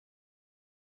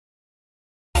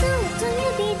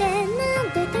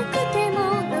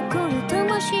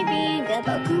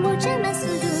僕を邪魔す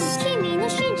る君の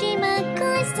信じまく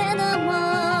したのも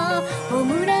ホ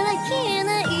ムラは消え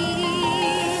ない。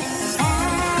あ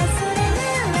あそれな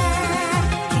ら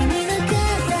君の肩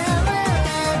は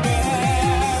別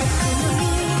に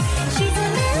沈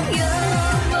めよ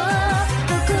う。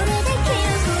心だけ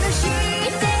を殺して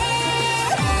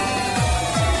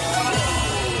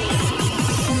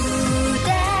疑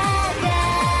っ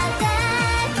た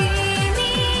君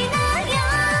のよ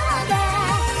うだ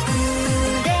触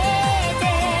れて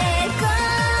壊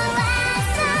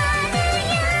さぬ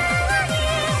ように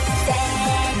切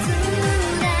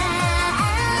な愛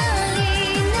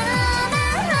のま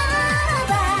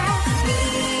ま見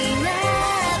守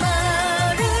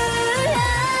るよ。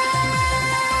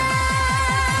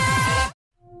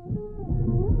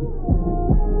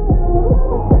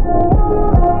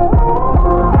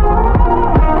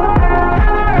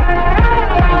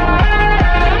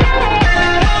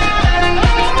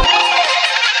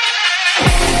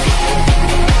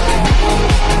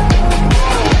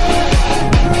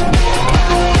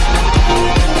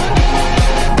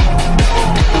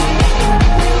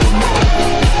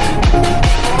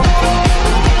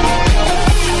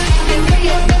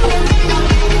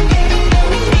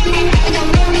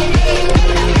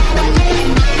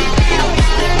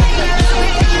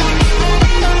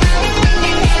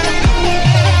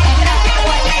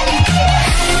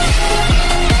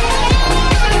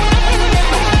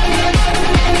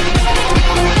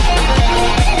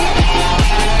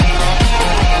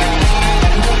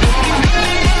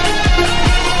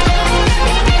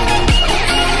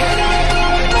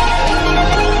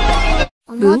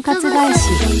分割返し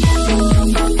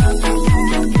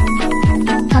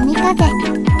神風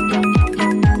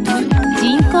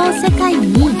人口世界2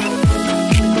位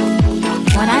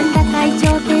オランダ海上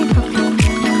帝国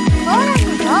ポーラン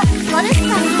ドとウォルス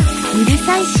ターうるさ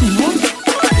いしね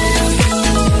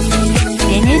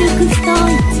ベネルクス統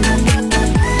一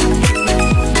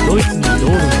ドイツに道路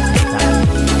を建てた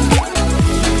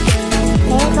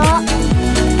英語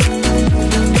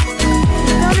リ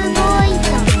トルボーイと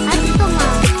アストマ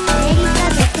ンアメリカ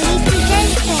独立前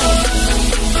線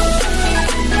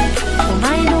お前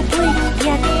の声聞き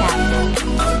飽きた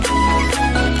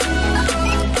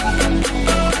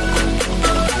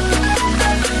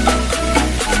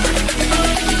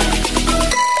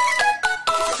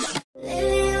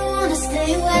Lately I wanna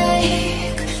stay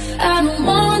awake. I don't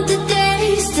want the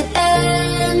days to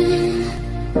end.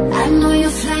 I know you'll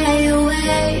fly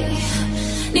away.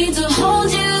 Need to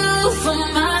hold you for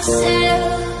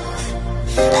myself.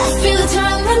 I feel the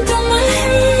time run through my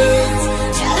hands.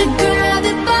 Try to grab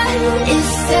it but it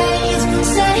fades.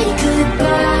 Say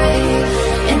goodbye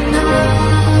and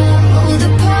all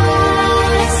the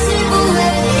possible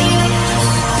ways.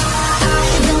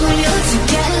 I don't want you to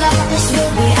get lost.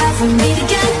 We'll be out from me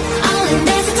again. I'll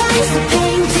anesthetize the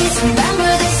pain. Please remember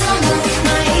this summer.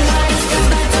 My heart is just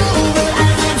back to over. I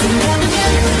like to never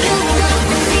get. You will not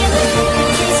feel it.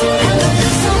 Please remember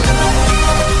this summer.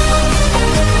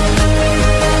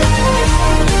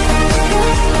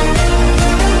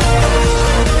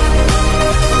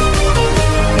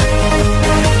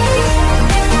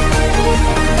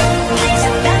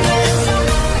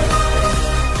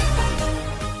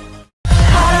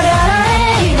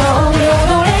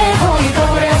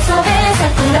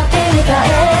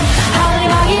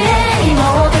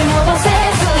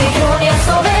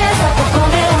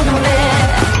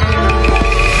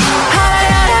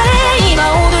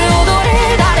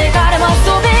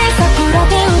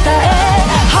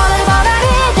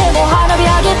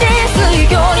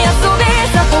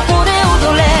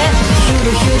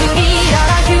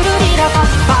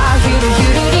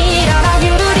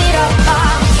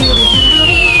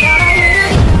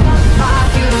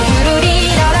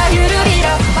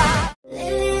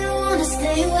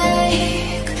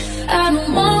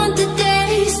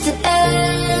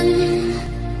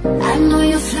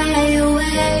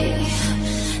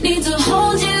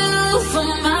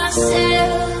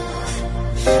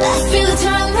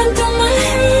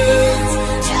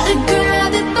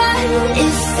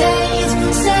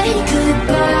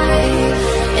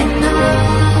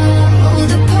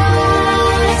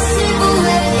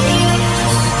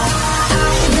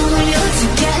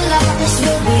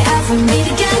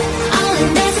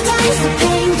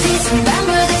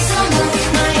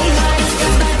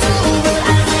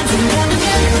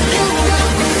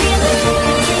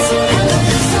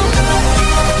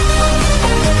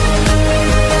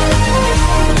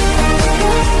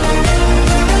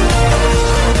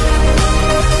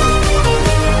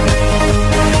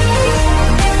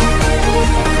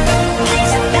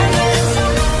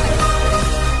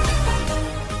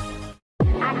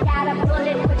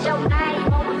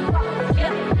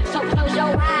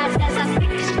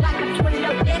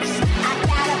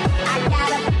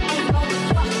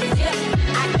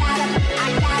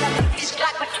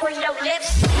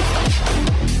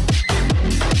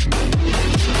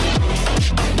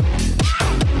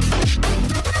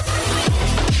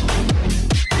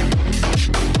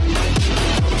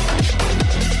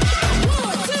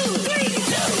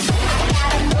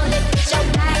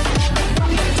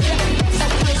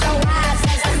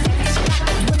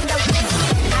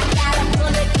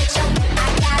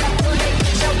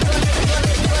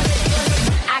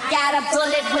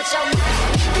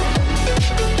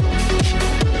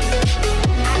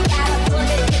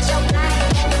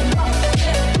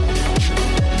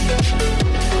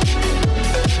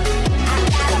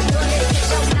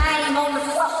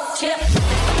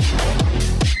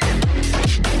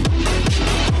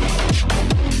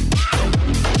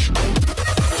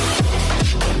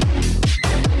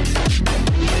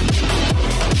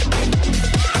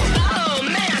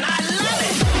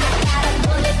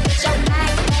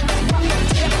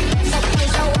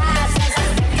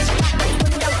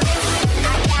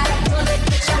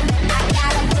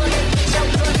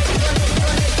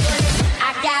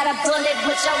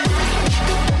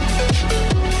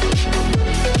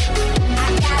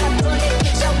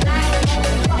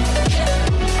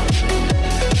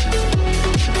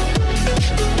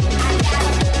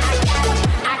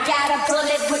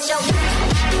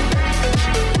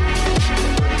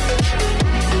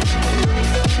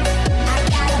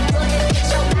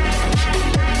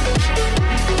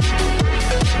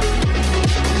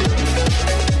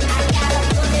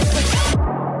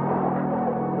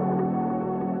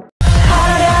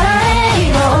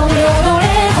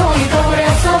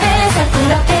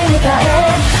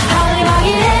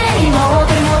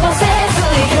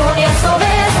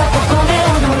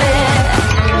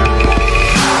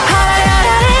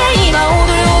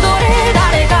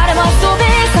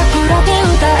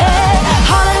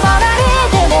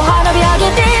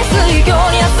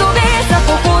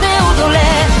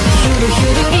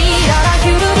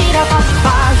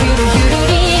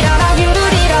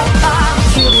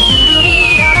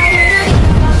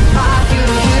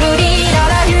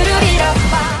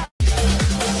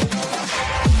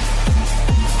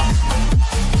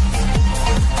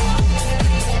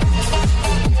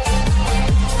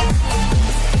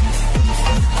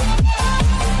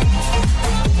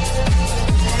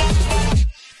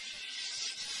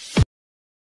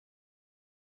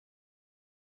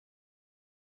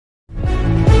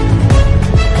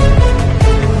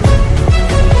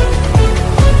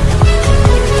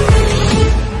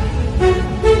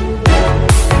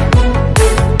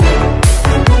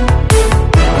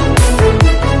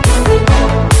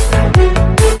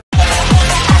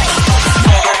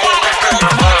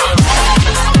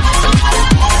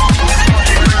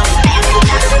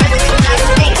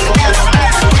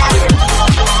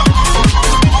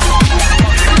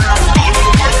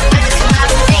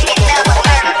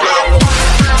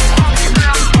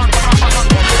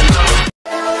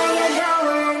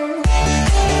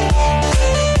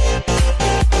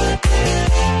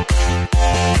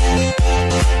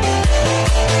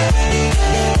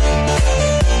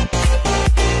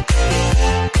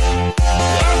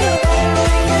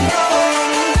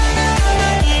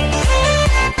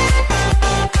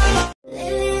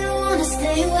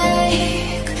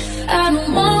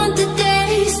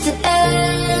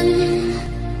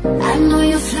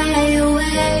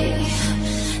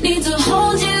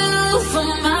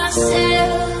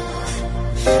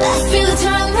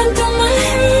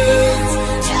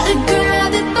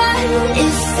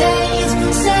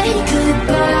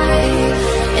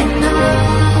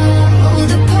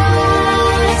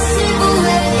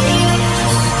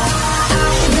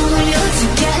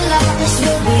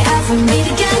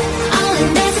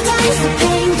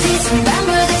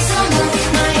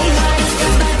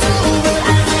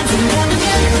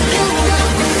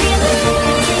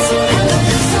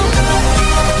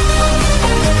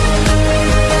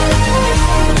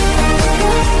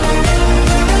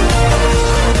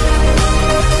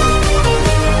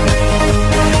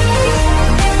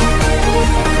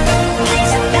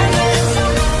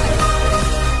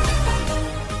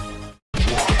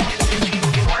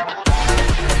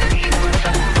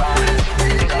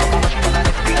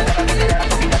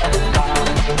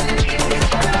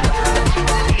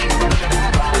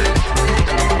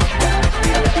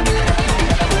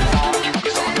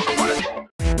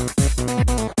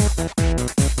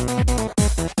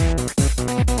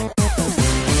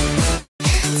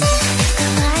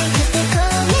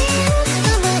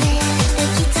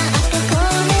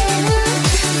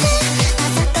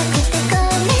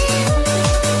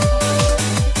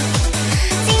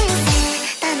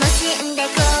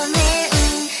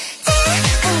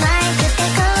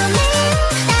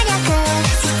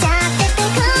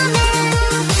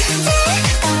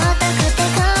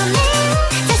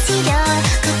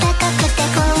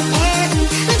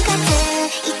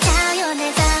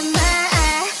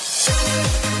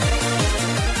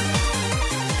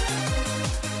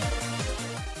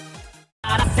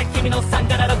 君の3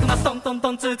から6マストントン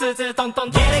トンツーツーツートントン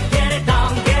ゲレゲレド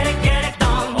ンゲレゲレドン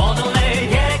踊れ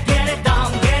ゲレゲレド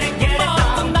ンゲレゲレドンも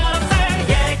っと鳴らせ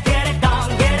ゲレゲレド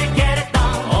ンゲレゲレド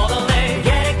ン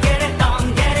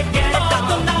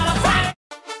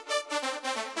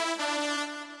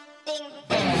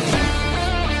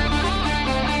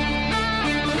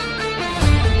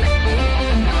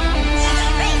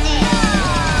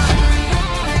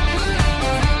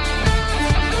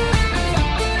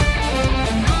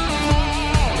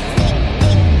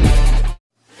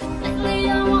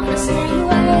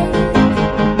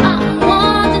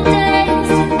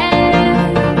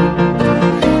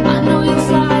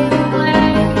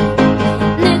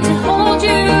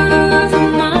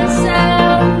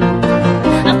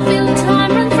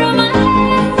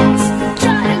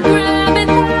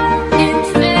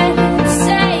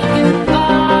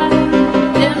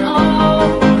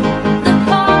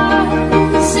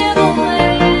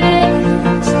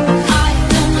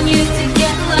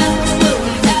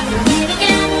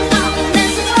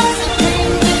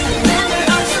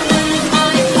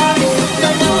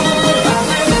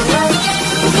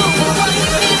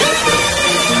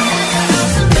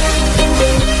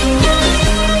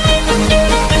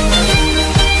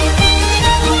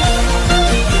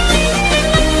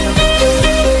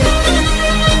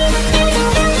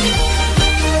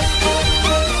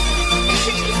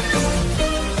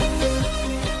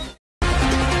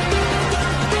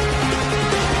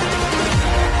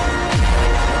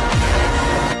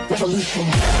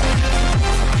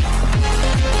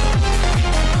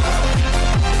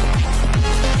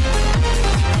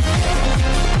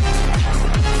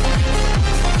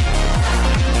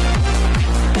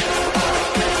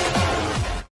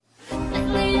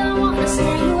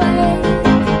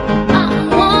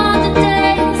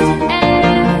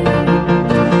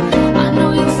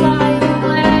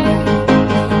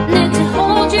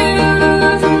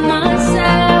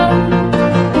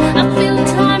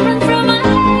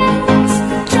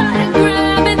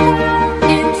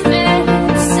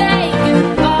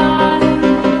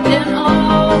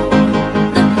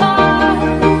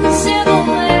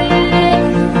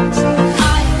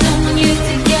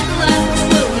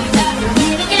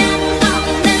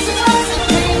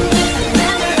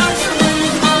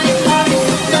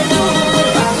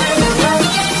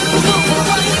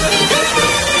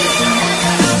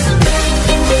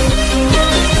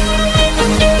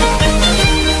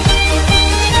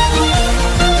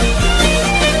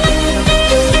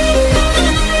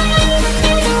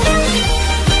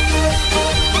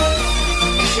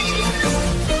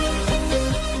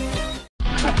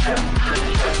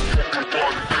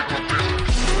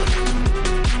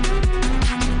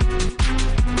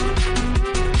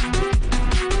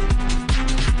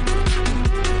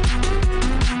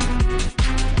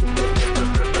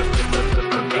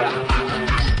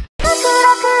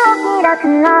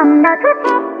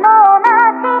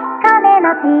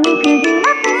クで